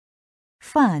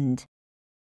fund,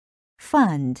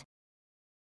 fund.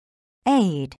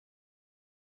 Aid,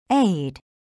 aid.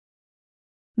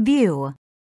 View,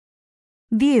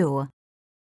 view.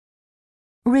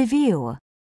 Review,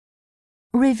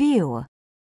 review.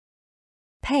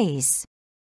 Pace,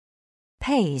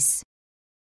 pace.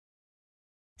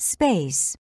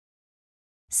 Space,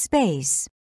 space.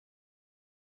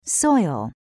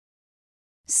 Soil,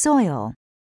 soil.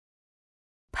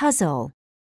 Puzzle,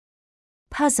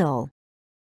 puzzle.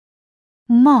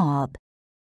 Mob,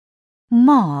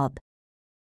 mob.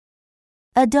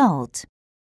 Adult,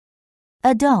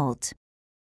 adult.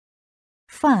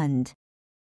 Fund,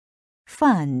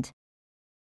 fund.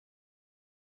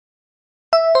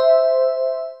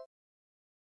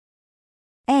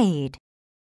 Aid,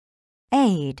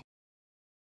 aid.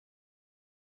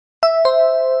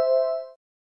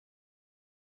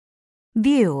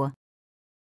 View,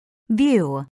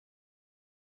 view.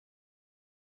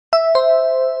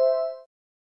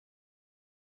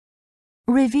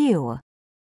 Review,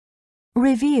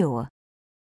 review.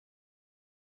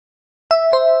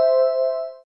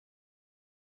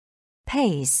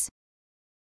 Pace,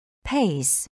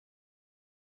 pace.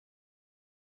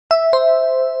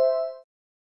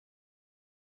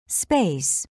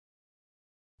 Space,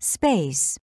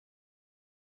 space.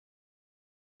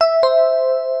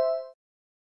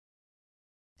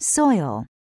 Soil,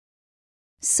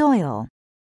 soil.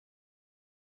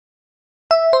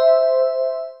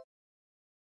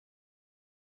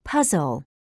 Puzzle,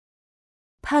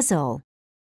 puzzle.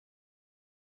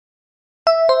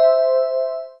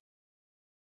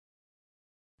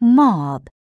 Mob,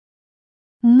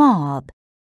 mob.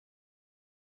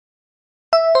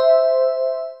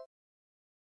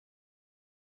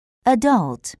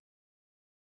 Adult,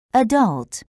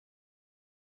 adult.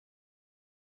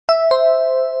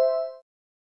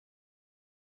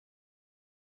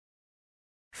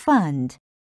 Fund,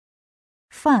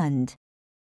 fund.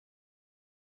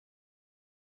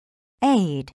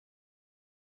 Aid,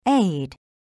 aid.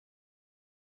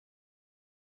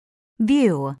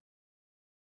 View,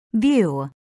 view.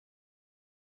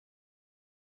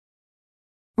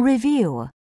 Review,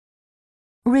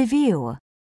 review.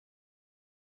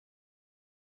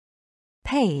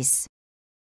 Pace,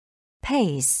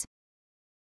 pace.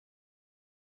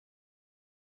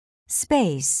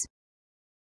 Space,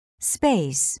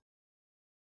 space.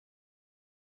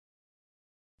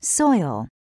 Soil,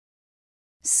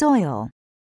 soil.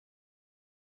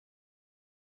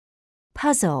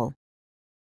 Puzzle,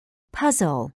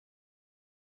 puzzle.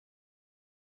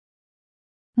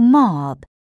 Mob,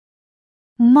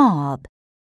 mob.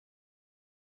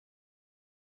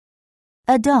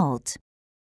 Adult,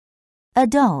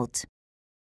 adult.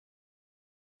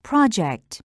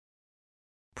 Project,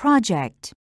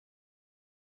 project.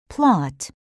 Plot,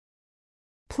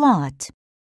 plot.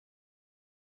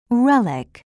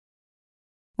 Relic,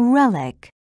 relic.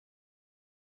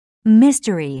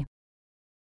 Mystery,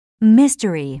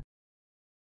 mystery.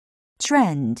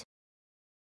 Trend,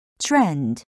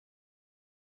 trend.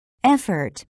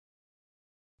 Effort,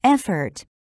 effort.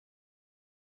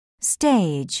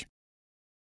 Stage,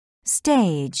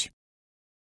 stage.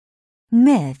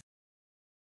 Myth,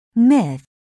 myth.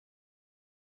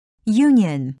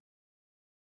 Union,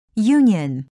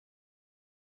 union.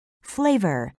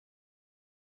 Flavor,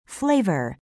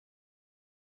 flavor.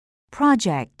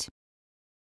 Project,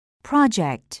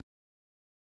 project.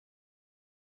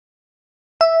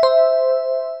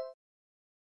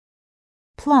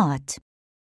 Plot,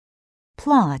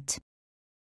 plot.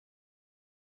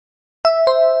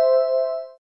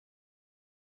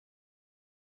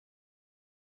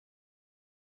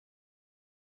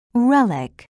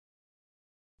 Relic,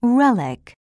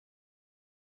 relic.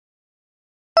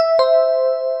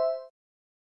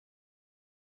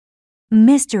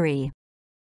 Mystery,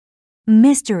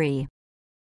 mystery.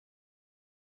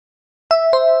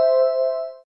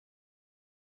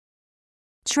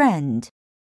 Trend,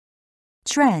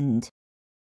 trend.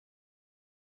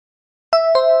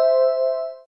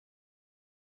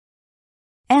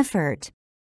 Effort,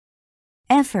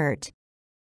 effort.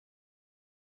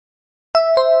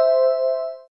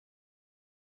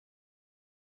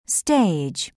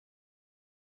 Stage,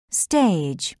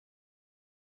 stage.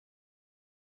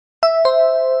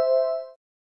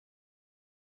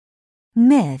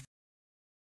 Myth,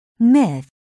 myth.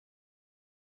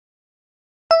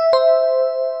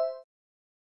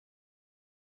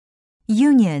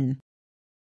 Union,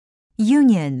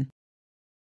 union.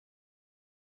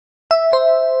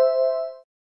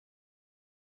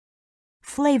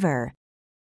 Flavor,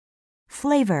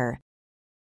 flavor.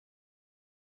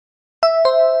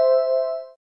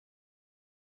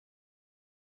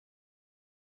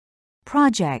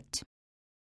 project,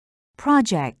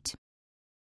 project.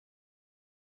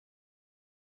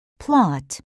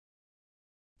 Plot,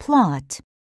 plot.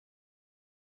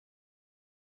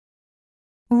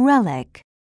 Relic,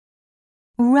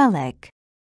 relic.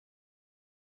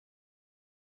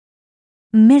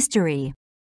 Mystery,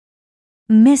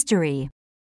 mystery.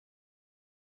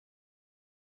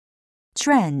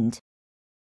 Trend,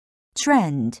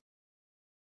 trend.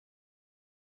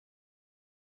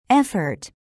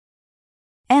 Effort,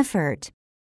 effort.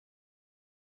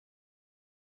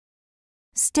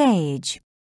 Stage,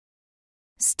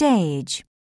 stage.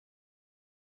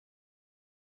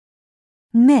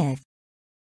 Myth,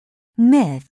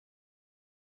 myth.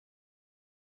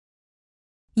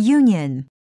 Union,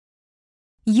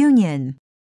 union.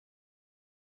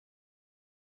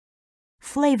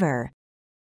 Flavor,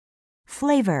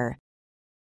 flavor.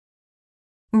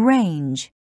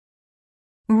 Range,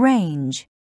 range.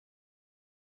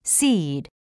 Seed,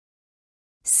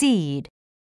 seed.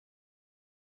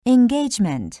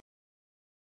 Engagement,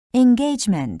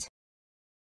 engagement.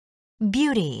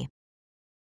 Beauty,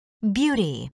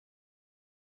 beauty.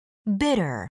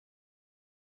 Bitter,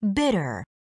 bitter.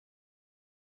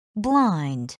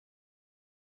 Blind,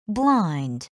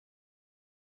 blind.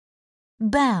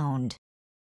 Bound,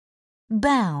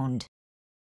 bound.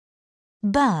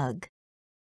 Bug,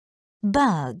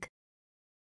 bug.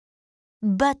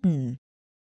 Button,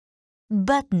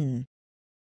 button.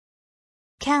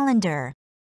 Calendar,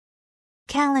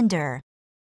 calendar.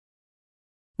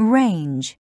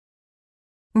 Range,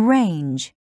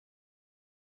 range.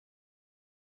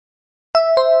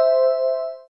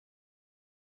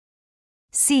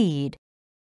 Seed,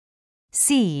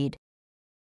 seed.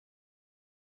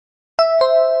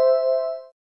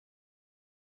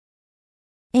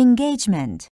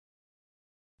 Engagement,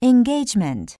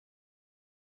 engagement.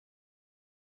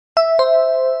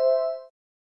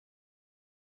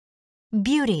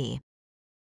 Beauty,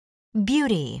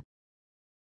 beauty.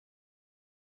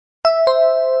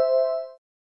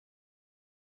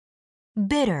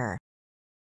 Bitter,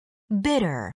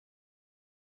 bitter.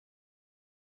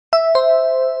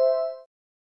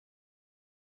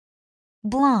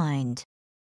 Blind,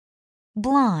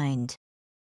 blind.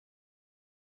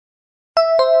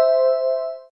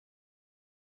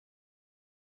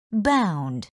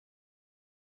 Bound,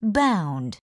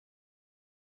 bound.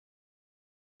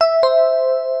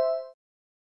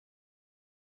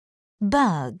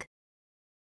 Bug,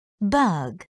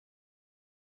 bug.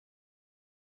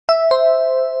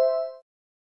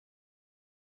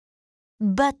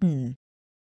 Button,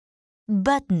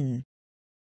 button.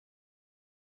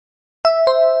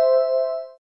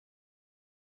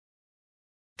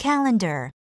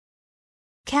 Calendar,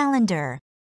 calendar.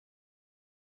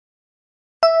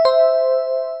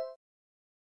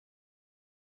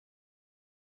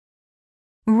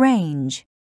 Range,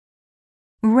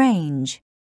 range.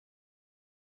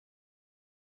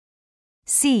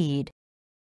 Seed,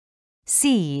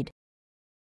 seed.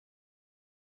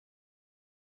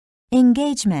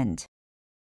 Engagement,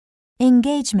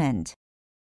 engagement.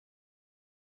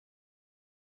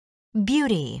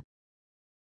 Beauty,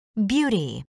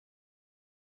 beauty.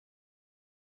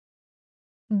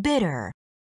 Bitter,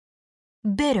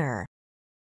 bitter.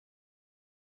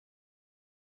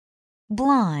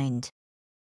 Blind,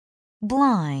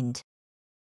 blind.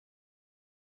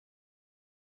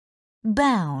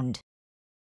 Bound,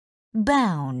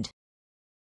 bound.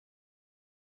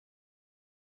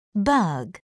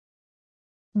 Bug,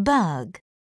 bug.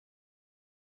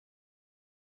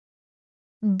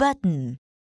 Button,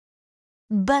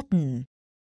 button.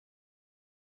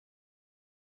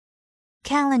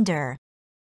 Calendar,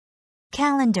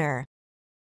 calendar.